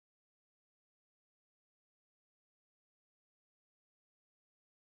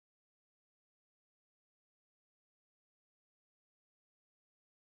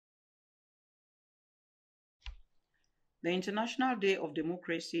The International Day of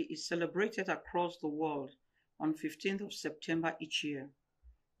Democracy is celebrated across the world on 15th of September each year.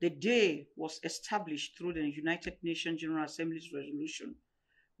 The day was established through the United Nations General Assembly's Resolution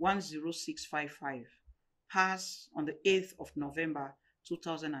 10655, passed on the 8th of November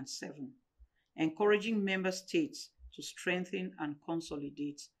 2007, encouraging member states to strengthen and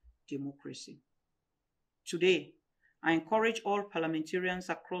consolidate democracy. Today, I encourage all parliamentarians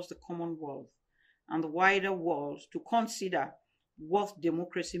across the Commonwealth and the wider world to consider what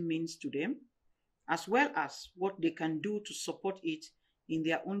democracy means to them, as well as what they can do to support it in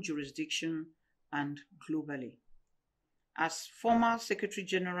their own jurisdiction and globally. As former Secretary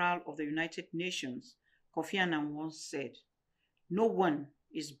General of the United Nations, Kofi Annan once said, "No one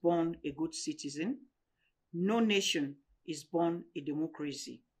is born a good citizen. No nation is born a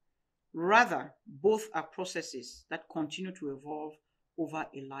democracy. Rather, both are processes that continue to evolve over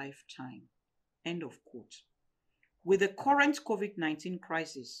a lifetime." End of quote. With the current COVID-19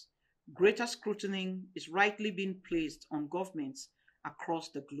 crisis, greater scrutiny is rightly being placed on governments across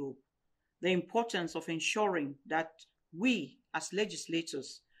the globe. The importance of ensuring that we, as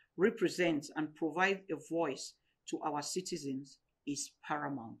legislators, represent and provide a voice to our citizens is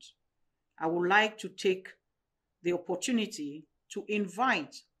paramount. I would like to take the opportunity to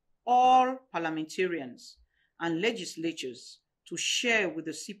invite all parliamentarians and legislatures to share with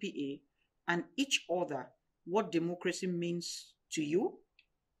the CPA and each other what democracy means to you.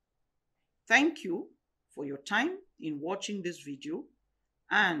 Thank you for your time in watching this video,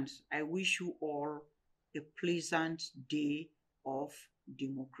 and I wish you all a pleasant day of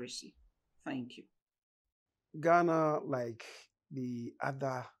democracy. Thank you. Ghana, like the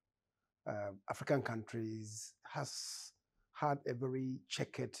other African countries, has had a very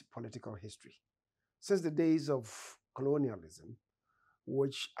checkered political history since the days of colonialism,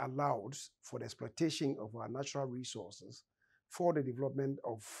 which allowed for the exploitation of our natural resources for the development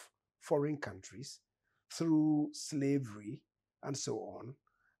of foreign countries through slavery and so on.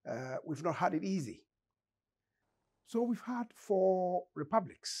 We've not had it easy. So we've had 4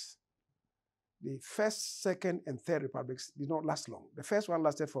 republics. The first, second, and third republics did not last long. The first one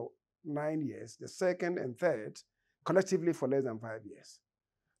lasted for 9 years. The second and third collectively for less than 5 years.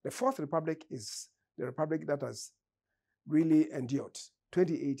 The fourth republic is the republic that has really endured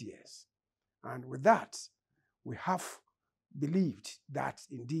 28 years. And with that, we have believed that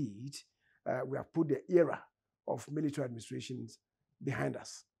indeed we have put the era of military administrations behind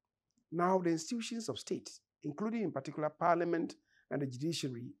us. Now the institutions of state, including in particular Parliament and the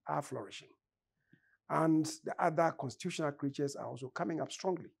judiciary, are flourishing. And the other constitutional creatures are also coming up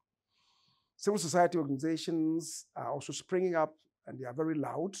strongly. Civil society organizations are also springing up, and they are very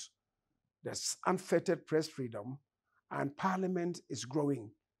loud. There's unfettered press freedom, and Parliament is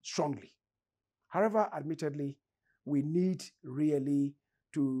growing strongly. However, admittedly, we need really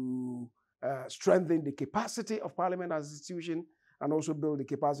to strengthen the capacity of Parliament as an institution and also build the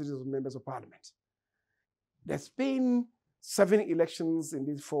capacities of members of Parliament. There's been 7 elections in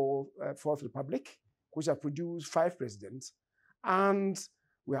this Fourth Republic, which have produced 5 presidents, and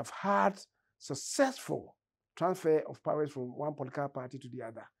we have had successful transfer of powers from one political party to the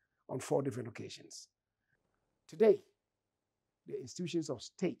other on 4 different occasions. Today, the institutions of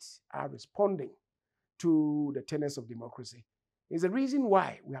state are responding to the tenets of democracy. It's the reason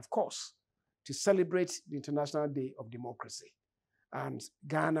why we have cause to celebrate the International Day of Democracy. And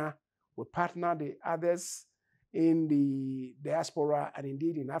Ghana will partner the others in the diaspora and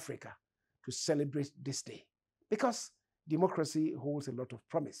indeed in Africa to celebrate this day, because democracy holds a lot of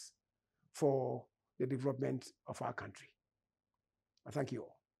promise for the development of our country. I thank you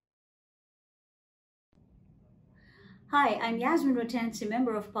all. Hi, I'm Yasmin Ratansi,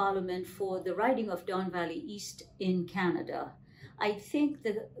 Member of Parliament for the riding of Don Valley East in Canada. I thank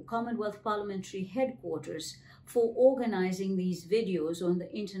the Commonwealth Parliamentary Headquarters for organizing these videos on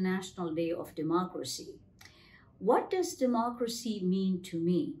the International Day of Democracy. What does democracy mean to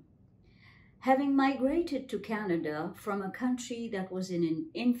me? Having migrated to Canada from a country that was in an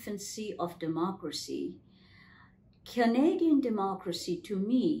infancy of democracy, Canadian democracy to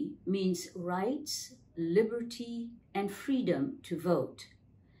me means rights, liberty, and freedom to vote.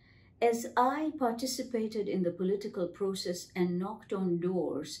 As I participated in the political process and knocked on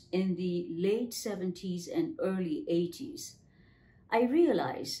doors in the late 70s and early 80s, I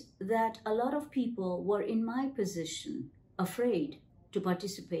realized that a lot of people were in my position, afraid to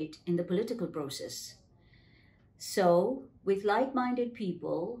participate in the political process. So, with like-minded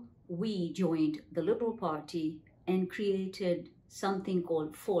people, we joined the Liberal Party and created something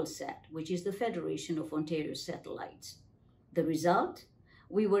called FOLSAT, which is the Federation of Ontario Satellites. The result?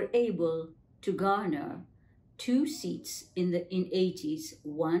 We were able to garner 2 seats in 80s,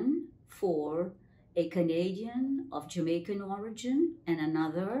 one for a Canadian of Jamaican origin and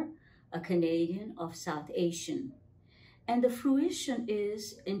another a Canadian of South Asian. And the fruition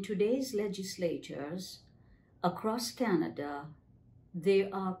is, in today's legislatures across Canada, there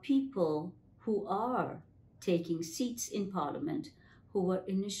are people who are taking seats in Parliament who were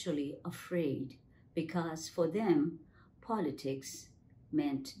initially afraid because for them, politics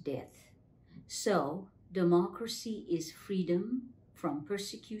meant death. So, democracy is freedom from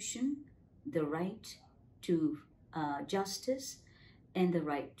persecution, the right to justice, and the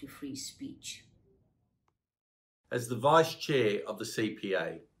right to free speech. As the Vice Chair of the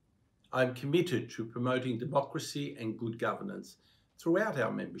CPA, I am committed to promoting democracy and good governance throughout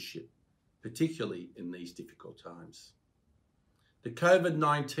our membership, particularly in these difficult times. The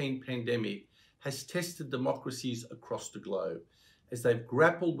COVID-19 pandemic has tested democracies across the globe as they've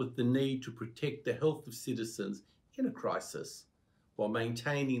grappled with the need to protect the health of citizens in a crisis while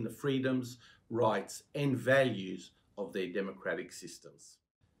maintaining the freedoms, rights and values of their democratic systems.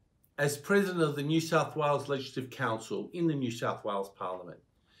 As President of the New South Wales Legislative Council in the New South Wales Parliament,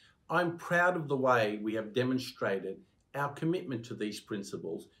 I'm proud of the way we have demonstrated our commitment to these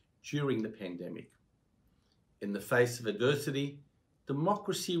principles during the pandemic. In the face of adversity,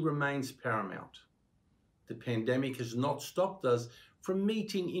 democracy remains paramount. The pandemic has not stopped us from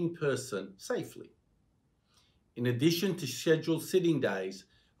meeting in person safely. In addition to scheduled sitting days,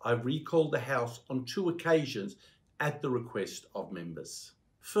 I've recalled the House on 2 occasions at the request of members.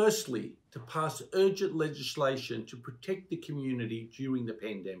 Firstly, to pass urgent legislation to protect the community during the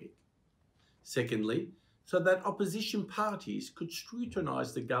pandemic. Secondly, so that opposition parties could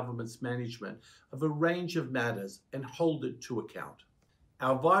scrutinise the government's management of a range of matters and hold it to account.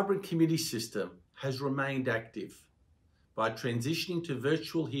 Our vibrant committee system has remained active by transitioning to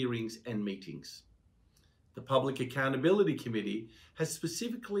virtual hearings and meetings. The Public Accountability Committee has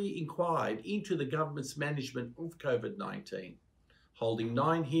specifically inquired into the government's management of COVID-19, holding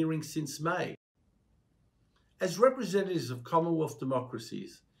 9 hearings since May. As representatives of Commonwealth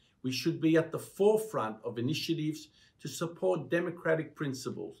democracies, we should be at the forefront of initiatives to support democratic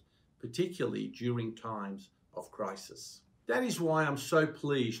principles, particularly during times of crisis. That is why I'm so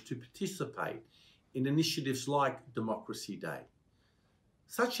pleased to participate in initiatives like Democracy Day.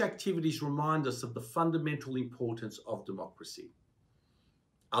 Such activities remind us of the fundamental importance of democracy.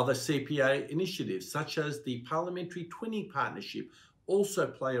 Other CPA initiatives, such as the Parliamentary Twinning Partnership, also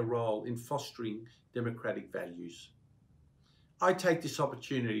play a role in fostering democratic values. I take this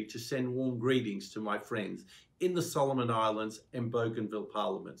opportunity to send warm greetings to my friends in the Solomon Islands and Bougainville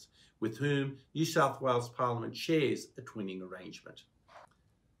Parliaments, with whom New South Wales Parliament shares a twinning arrangement.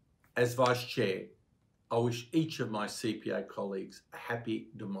 As Vice Chair, I wish each of my CPA colleagues a happy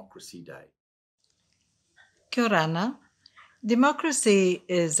Democracy Day. Kia ora ana. Democracy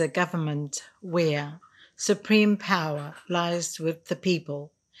is a government where supreme power lies with the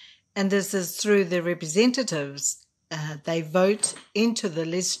people, and this is through the representatives. They vote into the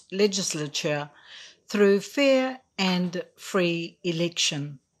legislature through fair and free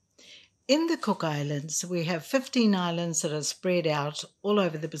election. In the Cook Islands, we have 15 islands that are spread out all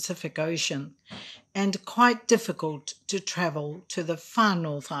over the Pacific Ocean and quite difficult to travel to the far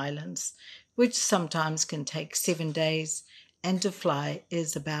North Islands, which sometimes can take 7 days, and to fly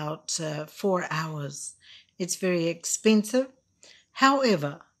is about 4 hours. It's very expensive.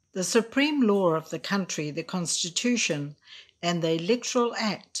 However, the supreme law of the country, the Constitution, and the Electoral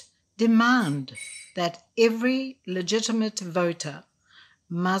Act demand that every legitimate voter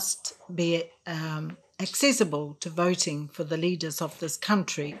must be accessible to voting for the leaders of this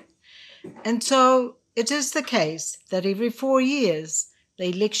country. And so it is the case that every 4 years the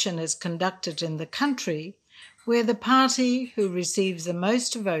election is conducted in the country where the party who receives the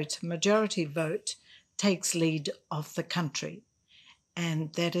most vote, majority vote, takes lead of the country.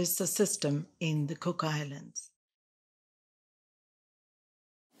 And that is the system in the Cook Islands.